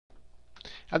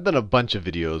I've done a bunch of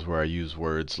videos where I use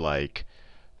words like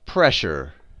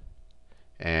pressure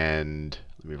and,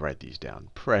 let me write these down,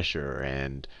 pressure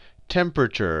and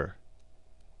temperature,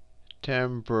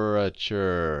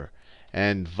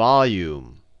 and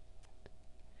volume.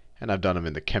 And I've done them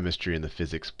in the chemistry and the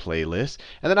physics playlist.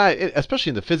 And then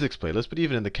especially in the physics playlist, but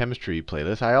even in the chemistry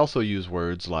playlist, I also use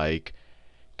words like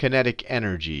kinetic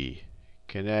energy,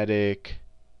 I'll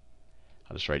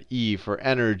just write E for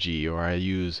energy, or I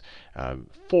use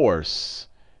force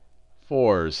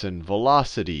and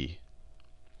velocity.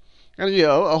 And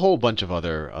a whole bunch of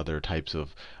other types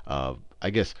of, I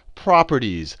guess,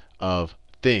 properties of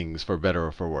things, for better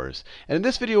or for worse. And in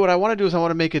this video, what I want to do is I want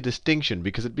to make a distinction,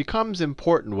 because it becomes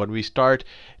important when we start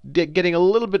getting a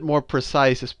little bit more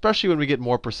precise, especially when we get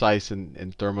more precise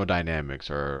in thermodynamics,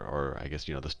 or I guess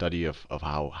the study of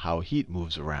how heat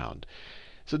moves around.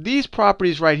 So these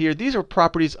properties right here, these are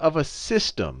properties of a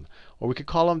system, or we could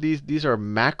call them these are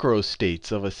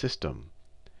macrostates of a system.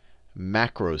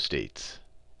 Macrostates.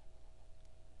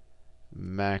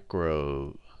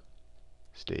 Macrostates.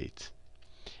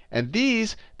 And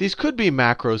these could be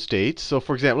macrostates. So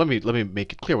for example, let me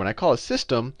make it clear. When I call a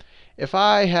system, if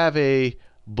I have a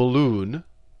balloon,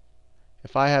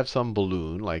 if I have some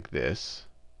balloon like this,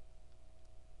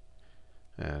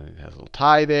 and it has a little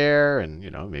tie there, and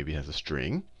maybe it has a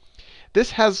string.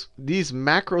 This has these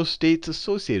macrostates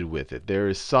associated with it. There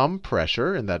is some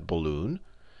pressure in that balloon.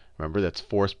 Remember, that's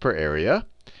force per area.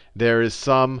 There is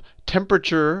some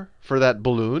temperature for that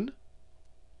balloon,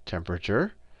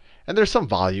 temperature. And there's some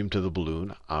volume to the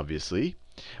balloon, obviously.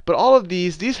 But all of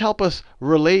these help us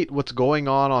relate what's going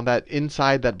on that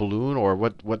inside that balloon, or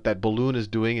what that balloon is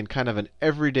doing in kind of an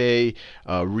everyday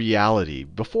reality.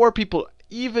 Before people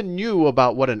even knew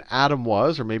about what an atom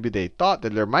was, or maybe they thought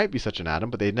that there might be such an atom,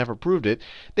 but they never proved it,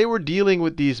 they were dealing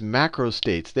with these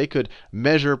macrostates. They could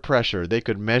measure pressure, they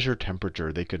could measure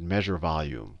temperature, they could measure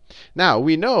volume. Now,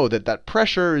 we know that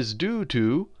pressure is due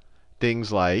to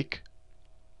things like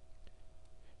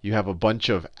you have a bunch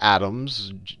of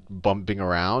atoms bumping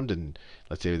around, and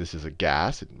let's say this is a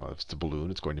gas. Well, if it's a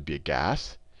balloon, it's going to be a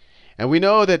gas. And we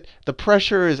know that the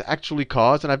pressure is actually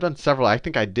caused, and I've done several. I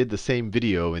think I did the same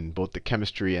video in both the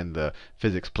chemistry and the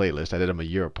physics playlist. I did them a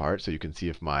year apart, so you can see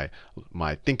if my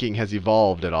thinking has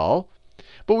evolved at all.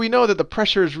 But we know that the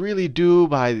pressure is really due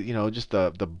by just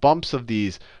the bumps of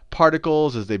these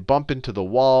particles as they bump into the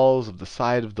walls of the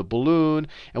side of the balloon.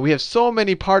 And we have so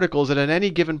many particles that at any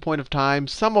given point of time,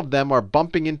 some of them are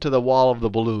bumping into the wall of the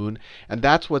balloon. And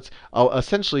that's what's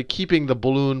essentially keeping the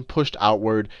balloon pushed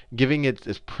outward, giving it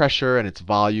its pressure and its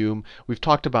volume. We've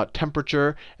talked about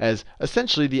temperature as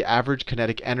essentially the average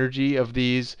kinetic energy of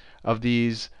these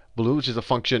balloons, which is a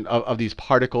function of these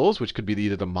particles, which could be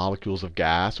either the molecules of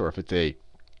gas, or if it's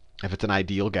an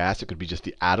ideal gas, it could be just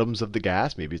the atoms of the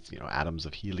gas. Maybe it's atoms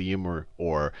of helium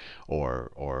or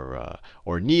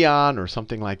neon or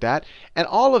something like that. And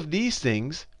all of these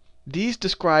things, these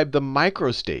describe the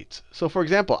microstates. So for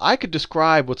example, I could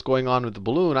describe what's going on with the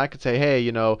balloon. I could say, hey,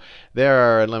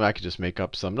 I could just make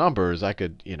up some numbers. I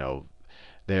could,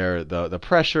 the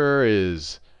pressure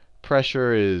is let's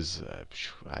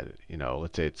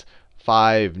say it's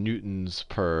 5 newtons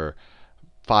per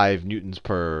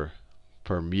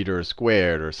meter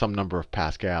squared, or some number of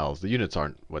pascals. The units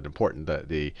aren't what important.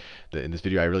 In this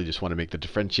video, I really just want to make the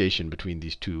differentiation between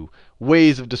these two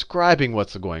ways of describing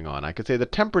what's going on. I could say the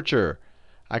temperature.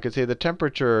 I could say the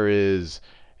temperature is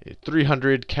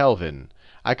 300 Kelvin.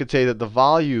 I could say that the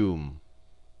volume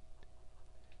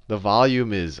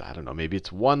is, I don't know, maybe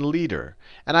it's 1 liter.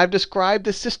 And I've described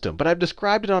the system, but I've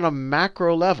described it on a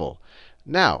macro level.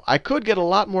 Now, I could get a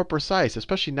lot more precise,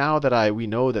 especially now that we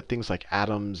know that things like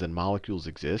atoms and molecules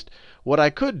exist. What I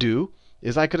could do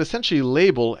is I could essentially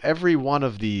label every one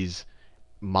of these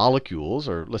molecules,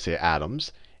 or let's say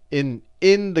atoms, in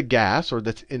the gas, or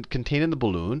that's contained in the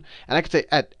balloon. And I could say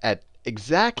at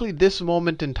exactly this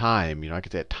moment in time, I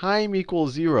could say at time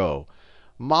equals 0,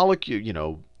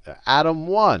 molecule, atom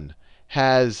 1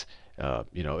 has,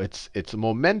 its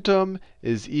momentum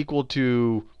is equal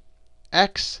to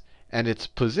x, and its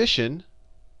position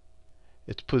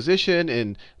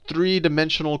in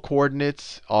 3-dimensional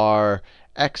coordinates are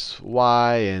x,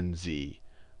 y, and z,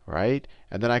 right?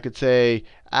 And then I could say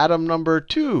atom number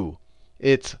 2,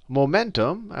 its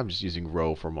momentum, I'm just using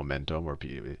rho for momentum, or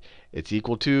p, it's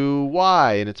equal to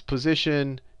y, and its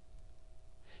position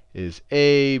is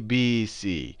A, B,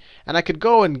 C. And I could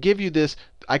go and give you this.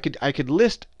 I could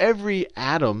list every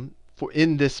atom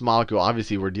in this molecule.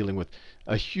 Obviously, we're dealing with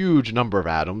a huge number of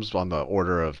atoms, on the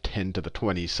order of 10 to the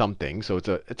 20 something. So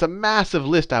it's a massive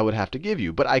list I would have to give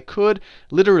you. But I could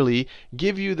literally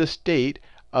give you the state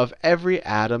of every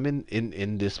atom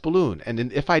in this balloon.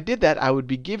 And if I did that, I would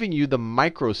be giving you the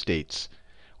microstates,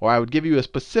 or I would give you a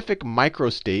specific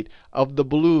microstate of the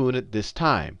balloon at this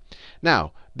time.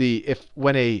 Now,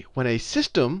 when a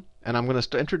system, and I'm going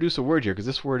to introduce a word here because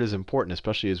this word is important,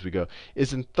 especially as we go,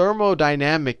 is in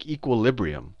thermodynamic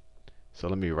equilibrium. So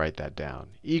let me write that down.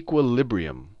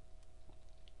 Equilibrium.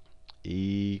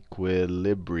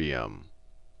 Equilibrium.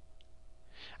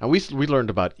 And we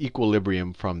learned about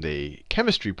equilibrium from the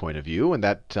chemistry point of view, and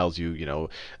that tells you,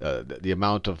 the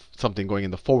amount of something going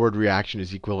in the forward reaction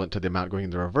is equivalent to the amount going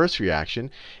in the reverse reaction.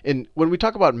 And when we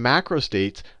talk about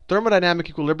macrostates, thermodynamic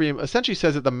equilibrium essentially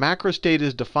says that the macrostate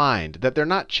is defined, that they're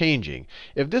not changing.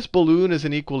 If this balloon is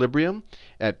in equilibrium,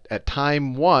 at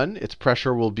time 1, its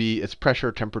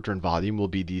pressure, temperature, and volume will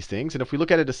be these things. And if we look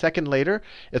at it a second later,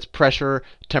 its pressure,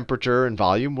 temperature, and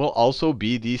volume will also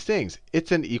be these things.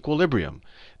 It's in equilibrium.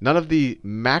 None of the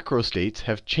macrostates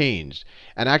have changed.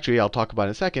 And actually, I'll talk about in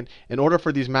a second, in order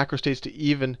for these macrostates to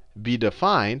even be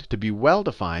defined, to be well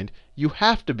defined, you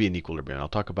have to be in equilibrium. I'll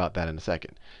talk about that in a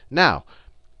second. Now,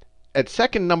 at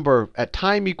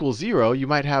time equals 0, you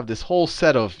might have this whole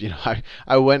set of,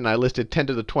 I went and I listed 10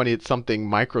 to the 20th something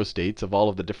microstates of all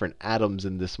of the different atoms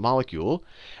in this molecule.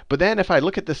 But then if I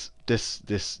look at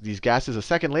these gases a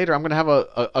second later, I'm going to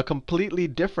have a completely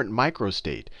different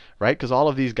microstate, right? Because all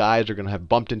of these guys are going to have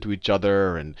bumped into each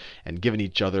other and given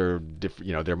each other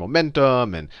their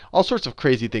momentum, and all sorts of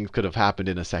crazy things could have happened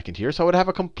in a second here. So I would have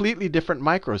a completely different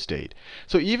microstate.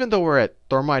 So even though we're at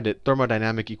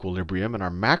thermodynamic equilibrium and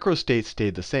our macrostates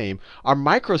stayed the same, our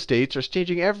microstates are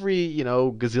changing every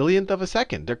gazillionth of a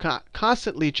second. They're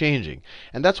constantly changing.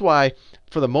 And that's why,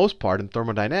 for the most part, in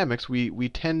thermodynamics, we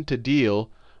tend to deal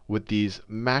with these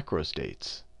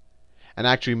macrostates. And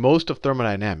actually, most of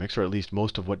thermodynamics, or at least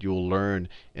most of what you'll learn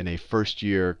in a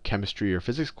first-year chemistry or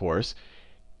physics course,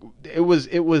 it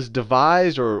was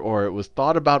devised or it was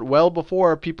thought about well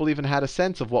before people even had a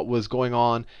sense of what was going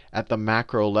on at the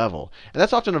macro level. And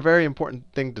that's often a very important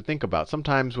thing to think about.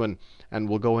 Sometimes and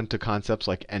we'll go into concepts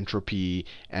like entropy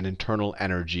and internal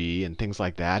energy and things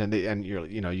like that, and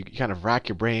you kind of rack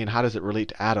your brain, how does it relate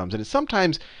to atoms? And it's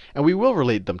sometimes, and we will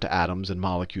relate them to atoms and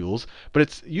molecules, but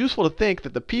it's useful to think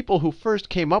that the people who first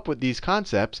came up with these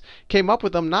concepts came up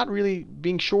with them not really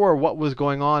being sure what was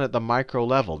going on at the micro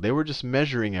level. They were just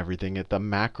measuring everything at the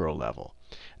macro level.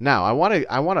 Now, I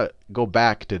want to go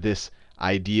back to this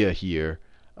idea here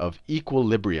of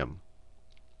equilibrium.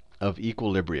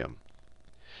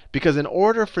 Because in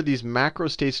order for these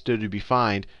macrostates to be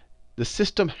defined, the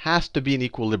system has to be in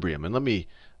equilibrium. And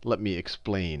let me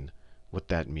explain what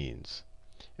that means.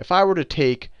 If I were to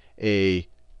take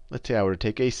let's say I were to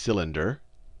take a cylinder,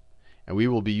 and we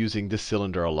will be using this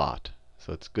cylinder a lot.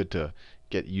 So it's good to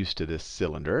get used to this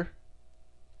cylinder.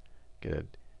 Get a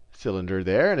cylinder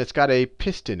there, and it's got a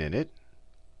piston in it.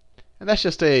 And that's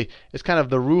just it's kind of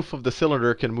the roof of the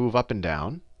cylinder can move up and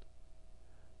down.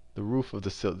 This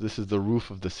is the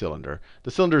roof of the cylinder.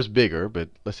 The cylinder is bigger, but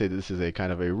let's say this is a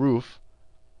kind of a roof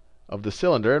of the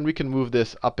cylinder, and we can move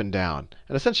this up and down.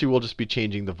 And essentially, we'll just be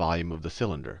changing the volume of the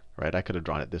cylinder, right? I could have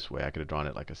drawn it this way. I could have drawn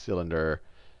it like a cylinder.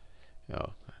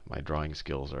 My drawing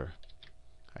skills are.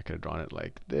 I could have drawn it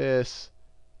like this,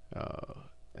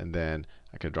 and then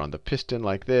I could have drawn the piston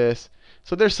like this.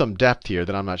 So there's some depth here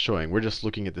that I'm not showing. We're just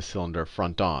looking at the cylinder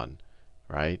front on,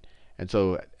 right? And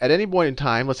so at any point in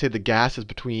time, let's say the gas is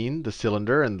between the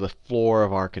cylinder and the floor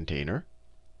of our container.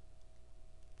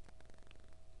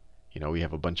 We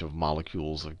have a bunch of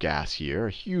molecules of gas here,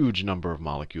 a huge number of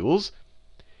molecules.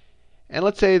 And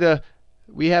let's say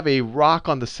we have a rock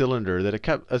on the cylinder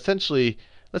that essentially,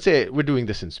 let's say we're doing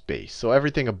this in space. So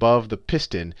everything above the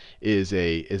piston is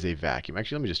a vacuum.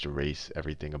 Actually, let me just erase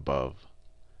everything above.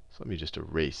 So let me just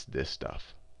erase this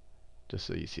stuff, just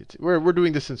so you see it. We're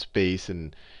doing this in space,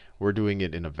 and we're doing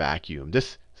it in a vacuum.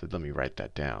 So let me write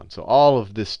that down. So all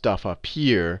of this stuff up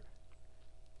here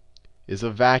is a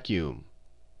vacuum,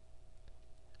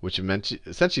 which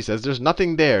essentially says there's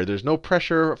nothing there. There's no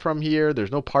pressure from here.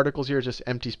 There's no particles here. It's just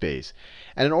empty space.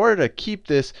 And in order to keep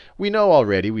this, we know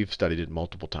already, we've studied it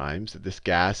multiple times, that this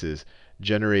gas is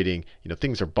generating,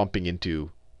 things are bumping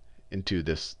into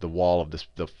the wall of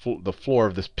the floor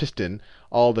of this piston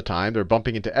all the time. They're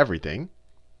bumping into everything.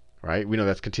 Right? We know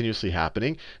that's continuously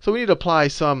happening. So we need to apply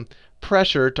some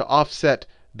pressure to offset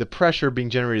the pressure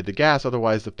being generated in the gas.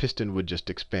 Otherwise, the piston would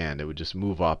just expand. It would just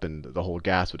move up, and the whole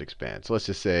gas would expand. So let's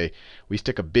just say we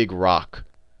stick a big rock.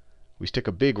 We stick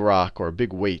a big rock or a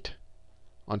big weight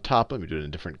on top. Let me do it in a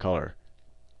different color.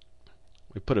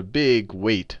 We put a big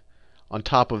weight on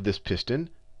top of this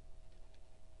piston,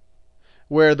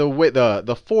 where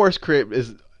the force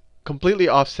is completely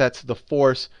offsets the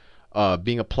force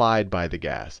being applied by the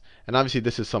gas. And obviously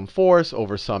this is some force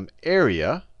over some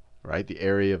area, right? The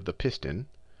area of the piston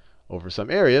over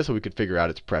some area, so we could figure out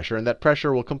its pressure. And that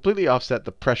pressure will completely offset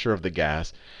the pressure of the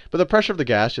gas. But the pressure of the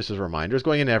gas, just as a reminder, is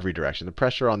going in every direction. The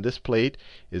pressure on this plate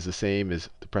is the same as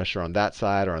the pressure on that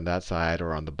side or on that side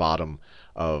or on the bottom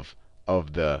of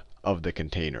the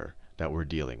container that we're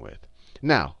dealing with.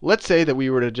 Now, let's say that we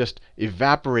were to just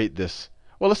evaporate this.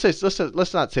 Well,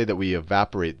 let's not say that we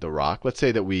evaporate the rock. Let's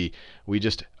say that we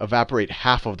just evaporate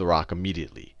half of the rock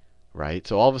immediately. Right?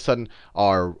 So all of a sudden,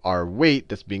 our weight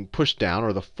that's being pushed down,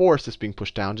 or the force that's being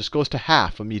pushed down, just goes to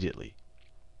half immediately.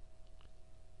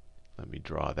 Let me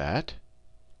draw that.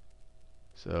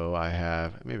 So I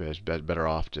have, maybe I was better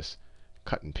off just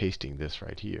cut and pasting this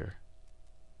right here.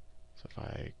 So if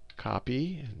I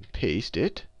copy and paste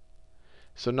it.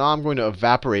 So now I'm going to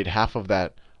evaporate half of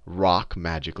that rock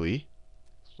magically.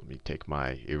 So let me take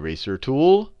my eraser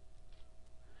tool,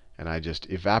 and I just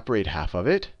evaporate half of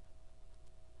it.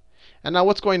 And now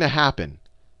what's going to happen?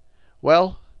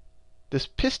 Well, this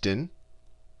piston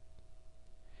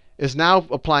is now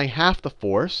applying half the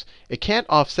force. It can't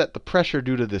offset the pressure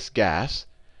due to this gas.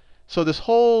 So this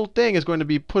whole thing is going to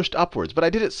be pushed upwards. But I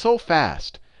did it so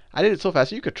fast.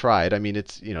 You could try it. I mean,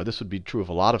 this would be true of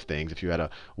a lot of things. If you had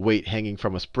a weight hanging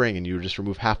from a spring and you just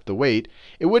remove half the weight,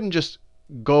 it wouldn't just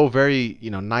go very,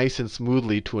 nice and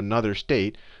smoothly to another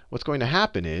state. What's going to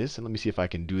happen is, and let me see if I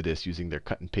can do this using their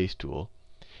cut and paste tool.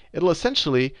 It'll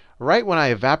essentially, right when I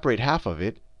evaporate half of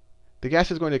it, the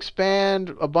gas is going to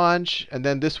expand a bunch, and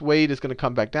then this weight is going to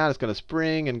come back down. It's going to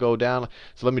spring and go down.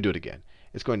 So let me do it again.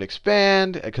 It's going to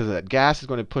expand because that gas is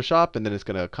going to push up, and then it's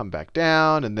going to come back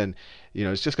down, and then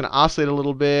it's just going to oscillate a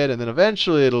little bit, and then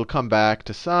eventually it'll come back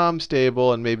to some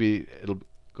stable, and maybe it'll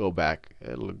go back.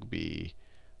 It'll be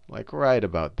like right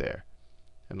about there.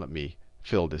 And let me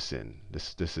fill this in.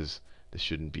 This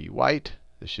shouldn't be white.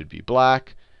 This should be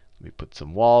black. Let me put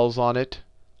some walls on it,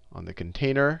 on the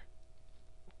container.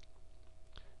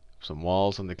 Some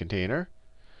walls on the container.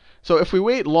 So if we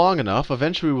wait long enough,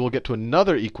 eventually we'll get to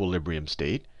another equilibrium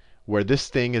state where this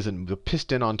thing isn't, the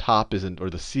piston on top isn't,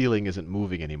 or the ceiling isn't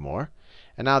moving anymore.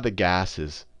 And now the gas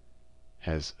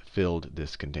has filled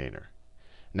this container.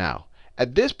 Now,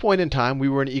 at this point in time, we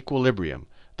were in equilibrium.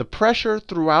 The pressure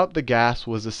throughout the gas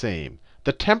was the same.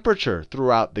 The temperature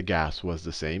throughout the gas was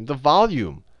the same. The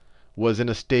volume was in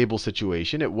a stable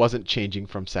situation. It wasn't changing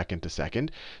from second to second.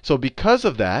 So because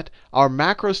of that, our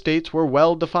macrostates were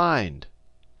well defined.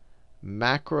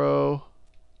 Macrostates,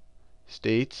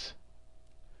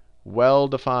 well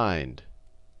defined.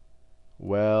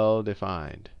 Well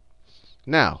defined.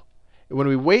 Now, when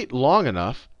we wait long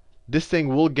enough, this thing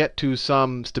will get to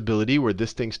some stability where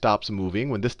this thing stops moving.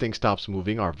 When this thing stops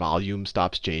moving, our volume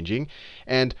stops changing.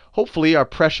 And hopefully our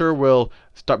pressure will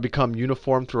become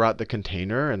uniform throughout the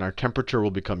container, and our temperature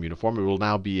will become uniform. It will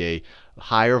now be a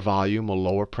higher volume, a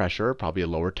lower pressure, probably a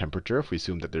lower temperature if we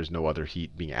assume that there's no other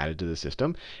heat being added to the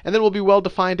system. And then we'll be well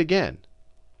defined again.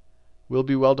 Will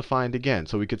be well defined again.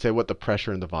 So we could say what the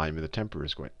pressure and the volume and the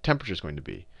temperature is going to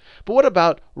be. But what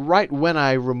about right when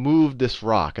I removed this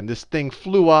rock and this thing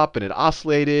flew up and it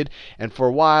oscillated, and for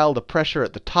a while the pressure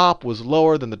at the top was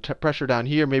lower than the pressure down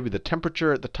here. Maybe the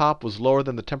temperature at the top was lower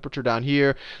than the temperature down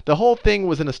here. The whole thing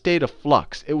was in a state of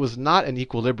flux. It was not in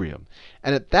equilibrium.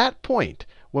 And at that point,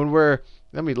 when we're,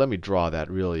 let me draw that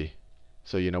really.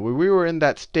 So we were in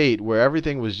that state where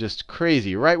everything was just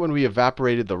crazy. Right when we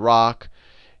evaporated the rock,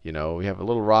 we have a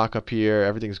little rock up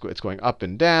here. It's going up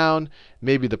and down.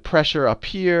 Maybe the pressure up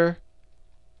here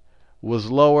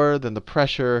was lower than the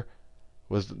pressure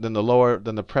than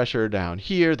the pressure down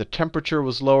here. The temperature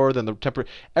was lower than the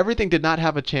temperature. Everything did not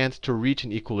have a chance to reach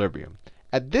an equilibrium.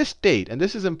 At this state, and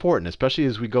this is important, especially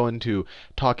as we go into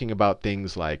talking about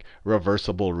things like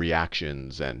reversible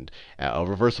reactions and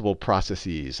reversible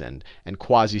processes and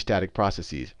quasi-static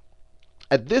processes.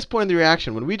 At this point in the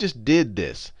reaction, when we just did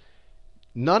this,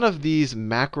 none of these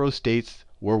macrostates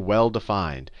were well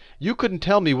defined. You couldn't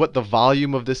tell me what the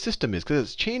volume of the system is because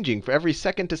it's changing for every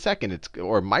second to second,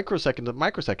 or microsecond to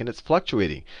microsecond. It's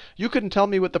fluctuating. You couldn't tell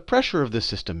me what the pressure of the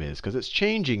system is because it's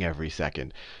changing every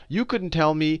second. You couldn't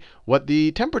tell me what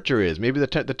the temperature is. Maybe the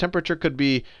temperature could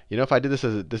be, if I did this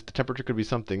the temperature could be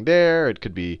something there. It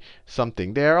could be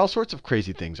something there. All sorts of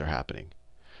crazy things are happening.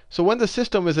 So when the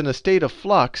system is in a state of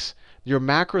flux, your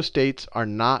macrostates are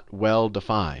not well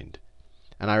defined.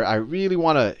 And I really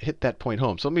want to hit that point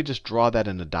home. So let me just draw that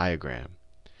in a diagram.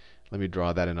 Let me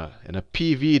draw that in a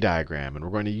PV diagram. And we're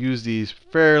going to use these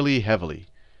fairly heavily.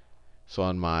 So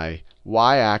on my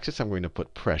y-axis, I'm going to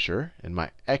put pressure. In my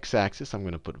x-axis, I'm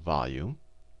going to put volume.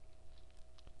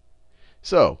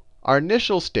 So Our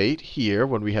initial state here,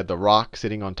 when we had the rock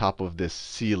sitting on top of this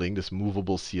ceiling, this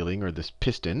movable ceiling, or this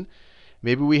piston,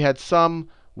 maybe we had some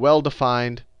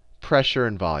well-defined pressure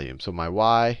and volume. So my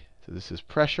y, so this is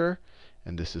pressure,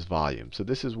 and this is volume. So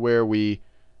this is where we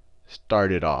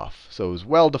started off. So it was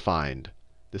well-defined.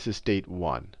 This is state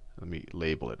 1. Let me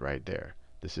label it right there.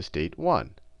 This is state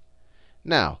 1.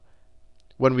 Now,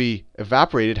 when we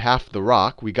evaporated half the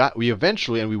rock, we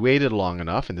eventually, and we waited long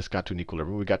enough, and this got to an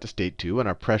equilibrium, we got to state 2, and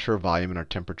our pressure, volume, and our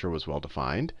temperature was well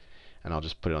defined. And I'll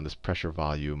just put it on this pressure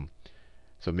volume.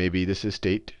 So maybe this is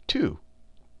state 2.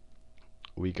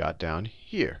 We got down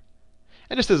here.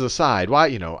 And just as a side, why,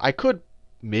 I could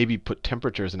maybe put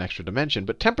temperature as an extra dimension,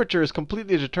 but temperature is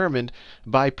completely determined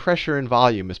by pressure and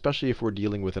volume, especially if we're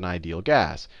dealing with an ideal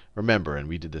gas. Remember, and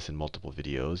we did this in multiple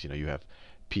videos, you have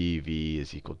PV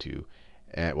is equal to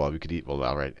well, we could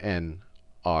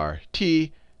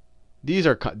nRT. These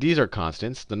are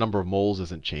constants. The number of moles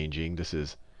isn't changing. This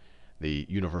is the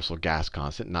universal gas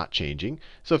constant, not changing.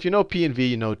 So if you know P and V,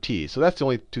 you know T. So that's the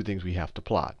only two things we have to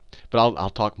plot. But I'll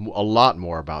talk a lot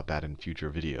more about that in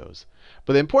future videos.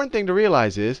 But the important thing to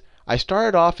realize is I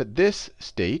started off at this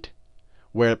state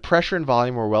where pressure and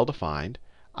volume were well defined.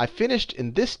 I finished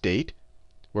in this state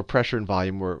where pressure and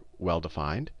volume were well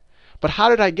defined. But how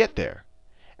did I get there?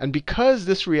 And because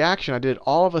this reaction I did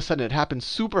all of a sudden, it happened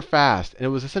super fast, and it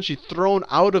was essentially thrown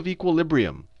out of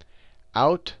equilibrium.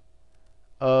 Out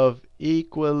of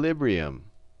equilibrium.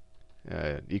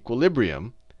 I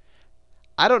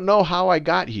don't know how I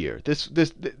got here.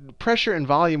 The pressure and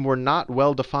volume were not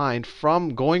well defined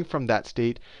from going from that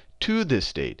state to this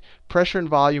state. Pressure and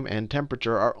volume and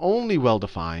temperature are only well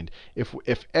defined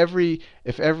if every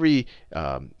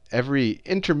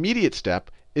intermediate step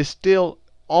is still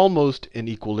almost in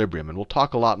equilibrium. And we'll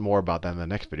talk a lot more about that in the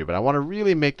next video. But I want to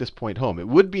really make this point home. It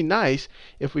would be nice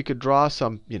if we could draw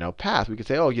some path. We could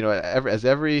say, oh,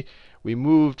 we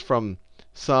moved from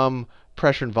some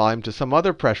pressure and volume to some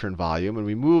other pressure and volume, and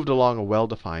we moved along a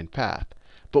well-defined path.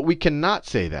 But we cannot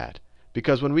say that,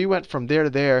 because when we went from there to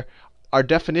there, our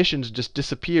definitions just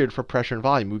disappeared for pressure and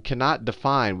volume. We cannot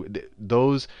define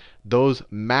those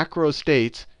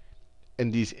macrostates in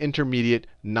these intermediate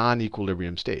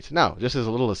non-equilibrium states. Now, just as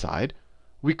a little aside,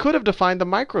 we could have defined the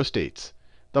microstates.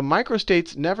 The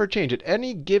microstates never change. At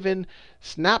any given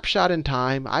snapshot in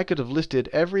time, I could have listed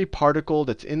every particle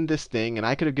that's in this thing, and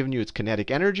I could have given you its kinetic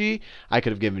energy, I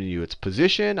could have given you its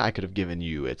position, I could have given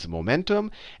you its momentum,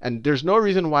 and there's no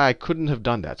reason why I couldn't have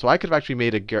done that. So I could have actually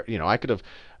made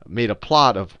a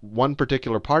plot of one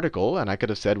particular particle, and I could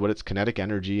have said what its kinetic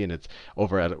energy and its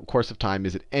over a course of time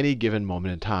is at any given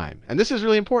moment in time. And this is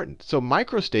really important. So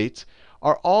microstates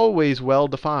are always well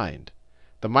defined.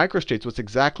 The microstates, what's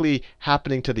exactly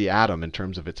happening to the atom in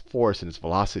terms of its force and its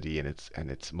velocity and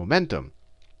its momentum.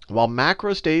 While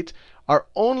macrostates are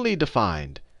only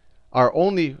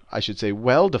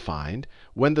well defined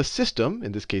when the system,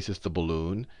 in this case it's the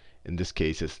balloon, in this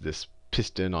case it's this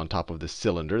piston on top of this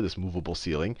cylinder, this movable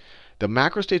ceiling. The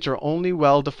macrostates are only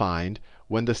well defined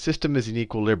when the system is in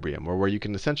equilibrium, or where you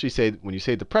can essentially say, when you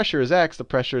say the pressure is x, the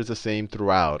pressure is the same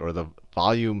throughout, or the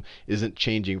volume isn't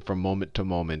changing from moment to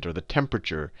moment, or the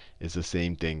temperature is the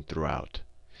same thing throughout.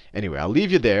 Anyway, I'll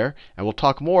leave you there, and we'll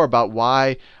talk more about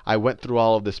why I went through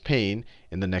all of this pain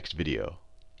in the next video.